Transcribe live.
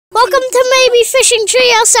Welcome to Mabey Fishing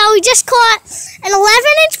Trio. So we just caught an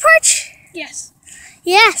 11-inch perch. Yes.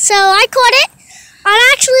 Yeah. So I caught it on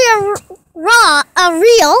actually a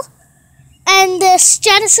reel, and this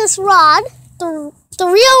Genesis rod. The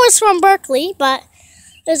reel was from Berkley, but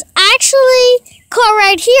it was actually caught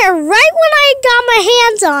right here, right when I got my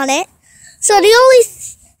hands on it. So the only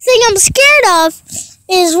thing I'm scared of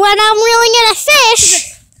is when I'm reeling in a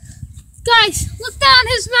fish. Guys, look down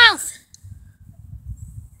his mouth.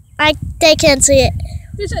 They can't see it.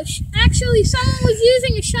 There's actually someone was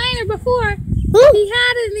using a shiner before. Ooh. He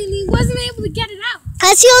had it and he wasn't able to get it out.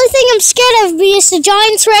 That's the only thing I'm scared of, because the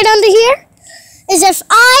giant's right under here. Is if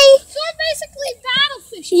I... So I'm basically battle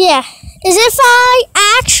fishing. Yeah. Is if I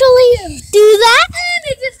actually do that. And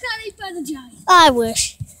it just got ate by the giant. I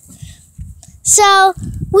wish. So,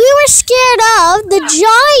 we were scared of the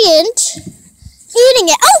giant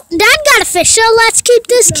eating it. Oh, Dad got a fish, so let's keep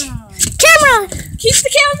this camera. Keep the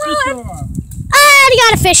camera on. And he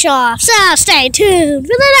got a fish off, so stay tuned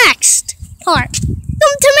for the next part.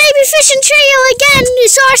 Welcome to Mabey Fishing Trio again. You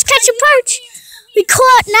saw us catch a perch.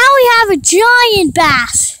 Now we have a giant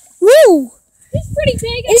bass. Woo! He's pretty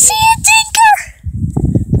big. Is he a dinker?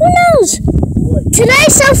 Who knows? Today,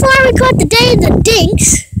 so far, we caught the day of the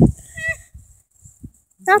dinks.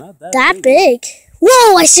 Not that big.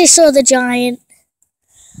 Whoa, I just saw the giant.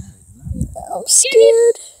 I'm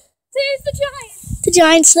scared. There's the giant. The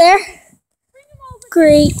giant's there. Bring him over.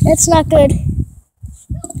 Great, that's not good.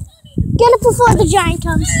 Get it before the giant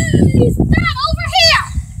comes. He's not over here.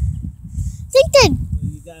 I think that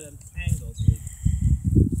You got him tangled with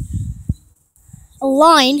a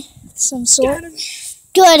line of some sort. Got him.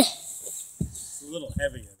 Good. it's a little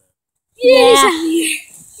heavier though. Yeah.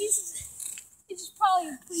 He's probably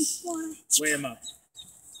a pretty small. Weigh him up.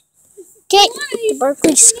 Okay, the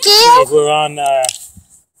Berkley scale. We're on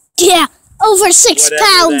Yeah, over 6 whatever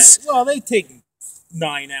pounds. that- well, they take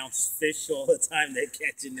 9-ounce fish all the time. They're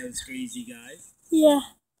catching those crazy guys. Yeah.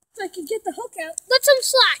 If I could get the hook out. Let some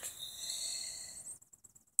slack.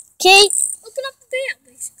 Okay. Open up the dam,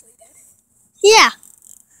 basically, Dad. Yeah.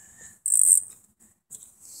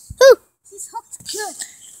 Ooh, He's hooked good.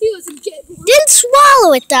 He wasn't getting one. didn't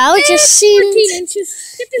swallow it though. It just 14 seemed.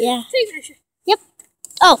 inches. Get this Yeah. tape measure. Yep.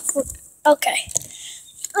 Oh, okay.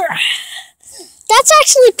 That's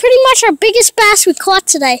actually pretty much our biggest bass we caught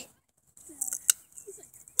today.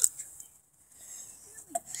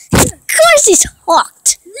 Of course he's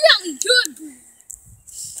hooked. Really good, bro.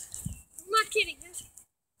 I'm not kidding.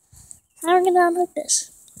 How are we gonna unhook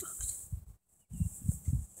this?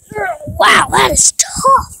 Wow, that is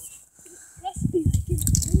tough. It must be like in a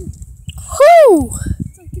boom. Whew.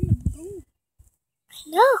 It's like in a boom. I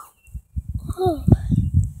know. Oh.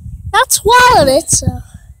 Not swallowed it, so. That's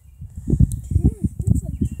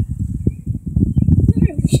like...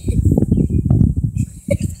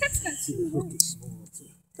 That's not small.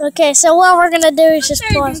 Okay, so what we're gonna do is just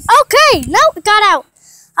There it pause. goes. Okay, no, it got out.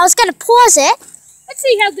 I was gonna pause it, Let's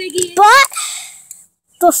see how big he is. but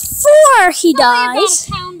before he Probably dies,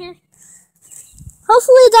 about a pounder.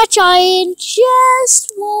 hopefully that giant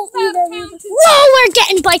just won't eat About a anything. pound. Whoa, we're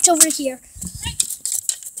getting bites over here.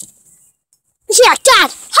 Here, Dad,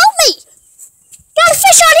 help me! Got a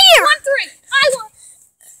fish on here! 1-3. I want.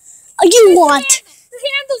 Oh, you want? The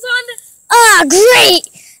handle's on the. Ah, great!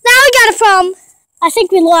 Now we got a problem. I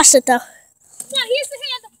think we lost it though. No, here's the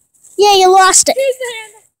handle. Yeah, you lost it. Here's the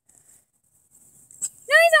handle.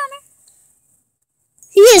 No, he's on there.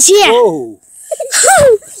 He is, yeah. Whoa!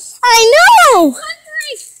 I know! 1-3.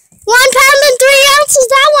 1 pound and 3 ounces,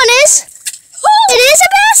 that one is. It is a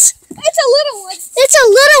bass? It's a little one. It's a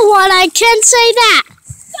little one, I can say that.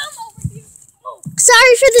 Come over here. Oh.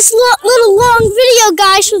 Sorry for this little long video,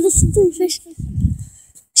 guys, for this 3 fish.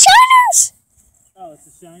 Shiners! Oh, it's a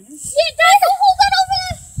shiner? Yeah, Dad, go hold that over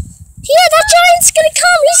there. Yeah, that giant's gonna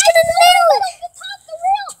come. He's gonna nail it. The top, the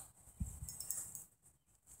reel.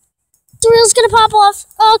 The reel's gonna pop off.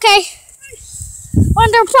 Okay.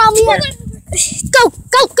 Under problem here. Go,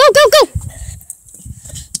 go, go, go, go.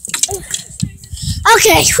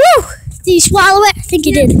 Okay, whew. Did you swallow it? I think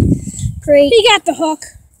you did. Great. He got the hook.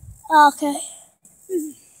 Okay.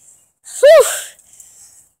 Whew.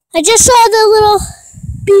 I just saw the little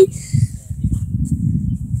beat.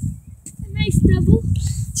 A nice double.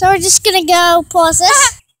 So we're just gonna go pause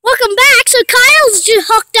this. Welcome back. So Kyle's just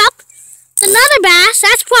hooked up with another bass.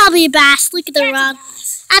 That's probably a bass. Look at the rod.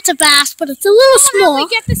 That's a bass, but it's a little How small. we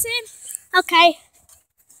get this in? Okay.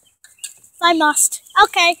 I must.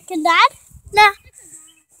 Okay. Can Dad? Nah.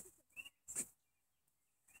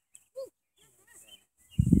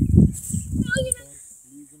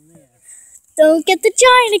 Don't get the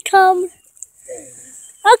giant to come.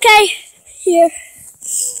 Okay, here.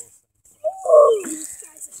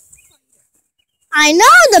 I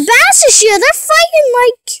know, the bass is here. They're fighting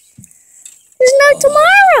like there's no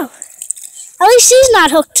tomorrow. At least he's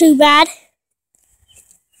not hooked too bad.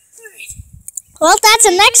 Well, that's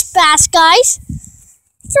the next bass, guys.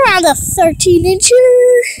 It's around a 13-incher.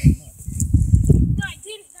 No, I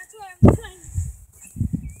didn't. That's why I'm trying.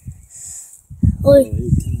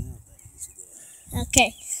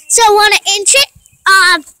 Okay, so want to inch it?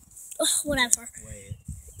 Whatever.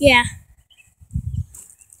 Yeah.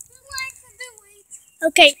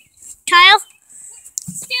 Okay, Kyle.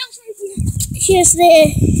 Scales right here. Here's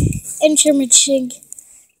the instrument machine. It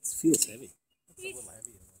feels heavy.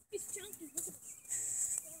 It's chunky.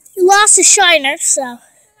 You lost the shiner, so.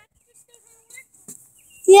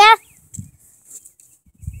 Yeah.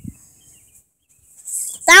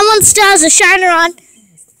 That one still has a shiner on.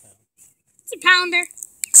 It's a pounder.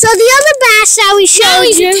 So the other bass that we showed No,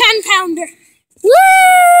 he's you. a 10-pounder. Woo!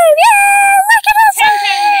 Yeah! Look at her 10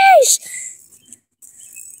 face!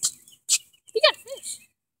 You got a fish.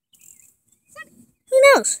 Who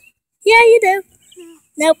knows? Yeah, you do.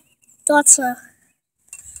 Nope. Thought so.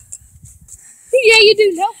 Yeah, you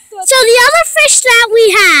do. Nope. So the other fish that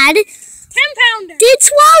we had 10-pounder. did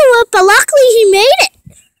swallow it, but luckily he made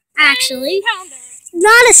it. Actually. 10-pounder.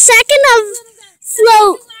 Not a second of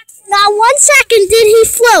float. Not 1 second did he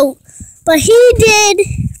float, but he did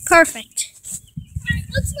perfect. Alright,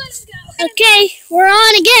 let's let him go. Okay, we're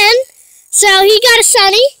on again. So he got a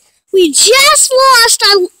sunny. We just lost.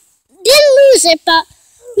 I didn't lose it, but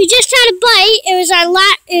we just had a bite. It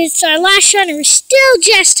was our last shiner. We still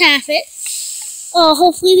just have it. Oh,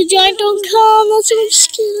 hopefully the giant don't come. That's what I'm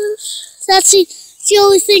scared of. That's the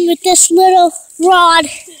only thing with this little rod.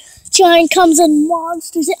 Giant comes and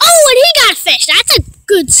monsters it. Oh, and he got a fish. That's a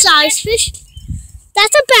good size fish.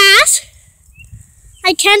 That's a bass.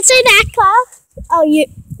 I can say that, Kyle. Oh,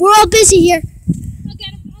 we're all busy here. I'll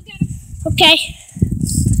get him. I'll get him. Okay.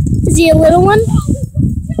 Is he a little one? Oh,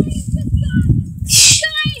 the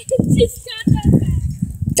giant just got that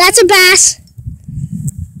bass. That's a bass.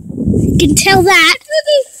 You can tell that.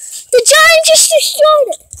 The giant just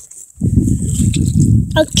destroyed it.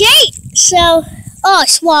 Okay, so... Oh, I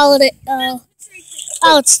swallowed it.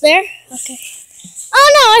 Oh, it's there? Okay. Oh,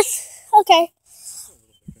 no, it's... Okay.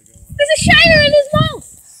 There's a shiner in his mouth.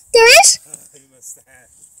 There is?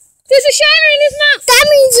 There's a shiner in his mouth. That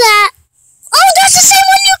means that... Oh, that's the same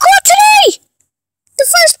one you caught today! The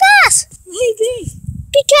first bass! Maybe.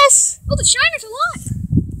 Because Oh, the shiner's alive.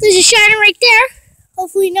 there's a shiner right there.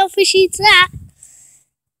 Hopefully no fish eats that.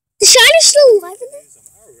 The shiner's still alive in there?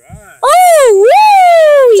 Alright. Oh,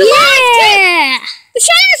 woo! It's alive, Yeah! The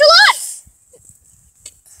shiner's alive.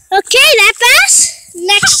 Okay, that bass.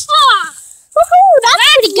 Next. Ah, Woohoo!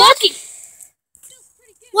 That's pretty good. good.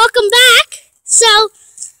 Welcome back. So,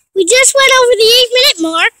 we just went over the 8-minute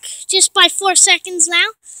mark, just by 4 seconds now.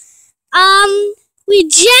 We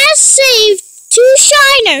just saved 2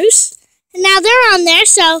 shiners, and now they're on there.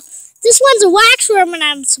 So, this one's a waxworm, and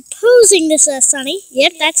I'm supposing this is a sunny.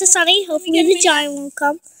 Yep, that's a sunny. Hopefully the giant won't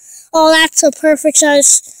come. Oh, that's a perfect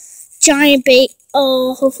size giant bait.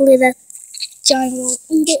 Oh, hopefully that giant won't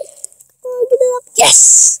eat it. Oh, get it up.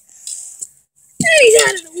 Yes! And he's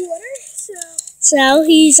out of the water. So So,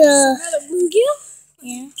 he's another bluegill.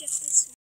 yeah.